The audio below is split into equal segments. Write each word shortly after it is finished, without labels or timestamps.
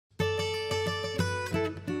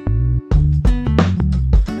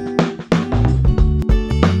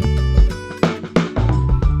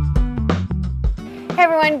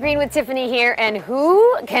on Green with Tiffany here, and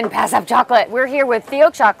who can pass up chocolate? We're here with Theo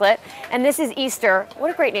Chocolate, and this is Easter.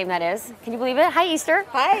 What a great name that is. Can you believe it? Hi, Easter.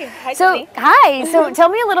 Hi. Hi, Tiffany. Hi. So tell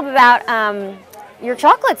me a little bit about your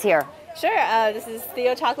chocolates here. Sure. This is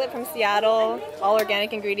Theo Chocolate from Seattle. All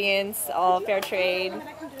organic ingredients, all fair trade.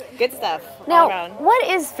 Good stuff all around. Now, what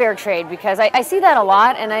is fair trade? Because I see that a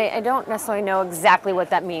lot, and I don't necessarily know exactly what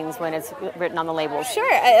that means when it's written on the labels.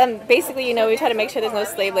 Sure. Basically, we try to make sure there's no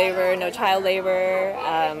slave labor, no child labor.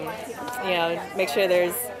 Make sure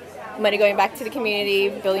there's money going back to the community,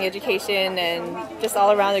 building education, and just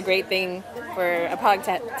all around a great thing for a product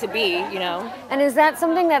to be, And is that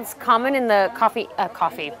something that's common in the coffee?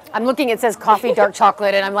 I'm looking, it says coffee, dark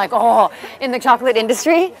chocolate, and I'm like, oh, in the chocolate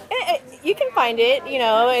industry? You can find it,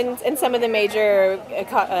 in some of the major,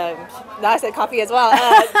 I said coffee as well,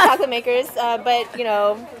 chocolate makers. But,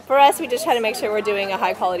 for us, we just try to make sure we're doing a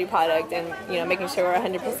high quality product and, making sure we're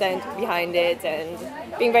 100% behind it and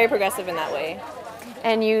being very progressive in that way.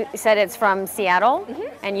 And you said it's from Seattle,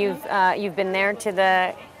 and you've been there to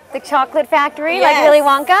the chocolate factory, yes. like Willy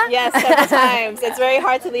Wonka? Yes, several times. It's very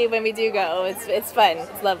hard to leave when we do go. It's fun.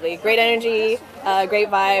 It's lovely. Great energy, great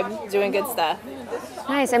vibe, doing good stuff.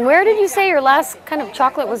 Nice. And where did you say your last kind of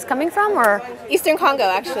chocolate was coming from, or? Eastern Congo,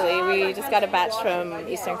 actually. We just got a batch from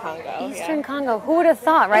Eastern Congo. Eastern Congo. Who would have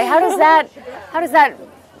thought, right? How does that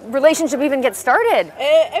relationship even get started?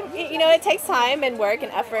 It takes time and work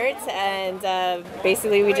and effort, and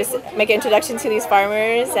basically we just make an introduction to these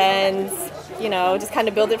farmers and just kind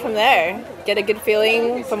of build it from there. Get a good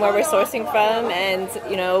feeling from where we're sourcing from, and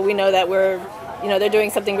we know that they're doing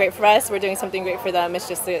something great for us, we're doing something great for them. It's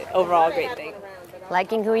just an overall great thing.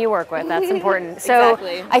 Liking who you work with, that's important. So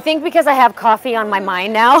exactly. I think because I have coffee on my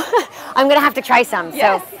mind now, I'm gonna have to try some.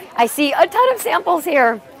 Yes. So I see a ton of samples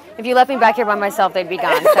here. If you left me back here by myself, they'd be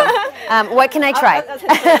gone. So, what can I try?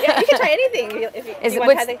 Yeah, you can try anything. Is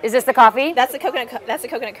this the coffee? That's the coconut. That's the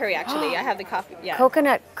coconut curry. Actually, I have the coffee. Yeah.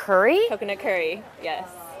 Coconut curry? Coconut curry. Yes.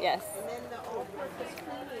 Yes.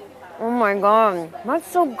 Oh my god, that's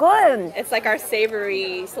so good. It's like our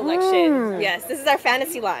savory selection. Yes, this is our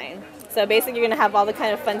fantasy line. So basically, you're gonna have all the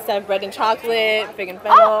kind of fun stuff: bread and chocolate, fig and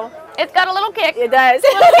fennel. It's got a little kick. It does. A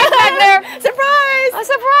little kick back there. Surprise! A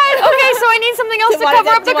surprise. Okay, so I need something else to cover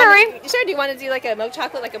up the curry. Sure. Do you want to do like a milk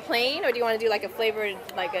chocolate, like a plain, or do you want to do like a flavored,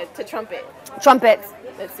 to trumpet? Trumpet.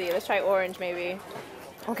 Let's see. Let's try orange, maybe.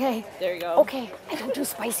 Okay. There you go. Okay. I don't do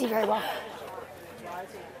spicy very well.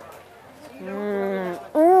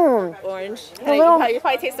 Orange. You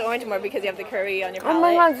probably taste the orange more because you have the curry on your palate. Oh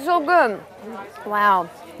my god, it's so good. Wow.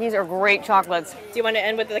 These are great chocolates. Do you want to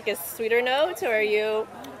end with like a sweeter note, or are you?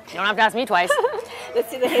 You don't have to ask me twice. Let's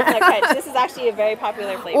see the hazelnut crunch. This is actually a very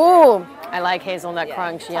popular flavor. Ooh, I like hazelnut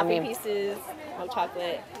crunch. Toffee Yummy. pieces, milk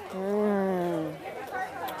chocolate. Oh,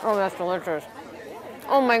 that's delicious.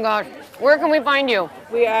 Oh my gosh. Where can we find you?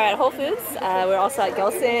 We are at Whole Foods. We're also at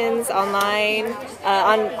Gelson's, online.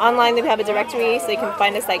 Online, we have a directory, so you can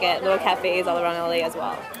find us like at little cafes all around LA as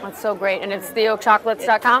well. That's so great. And it's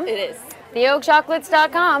theochocolates.com? It is.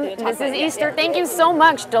 Theochocolates.com. This is Easter. Thank you so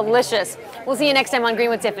much. Delicious. We'll see you next time on Green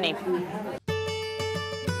with Tiffany.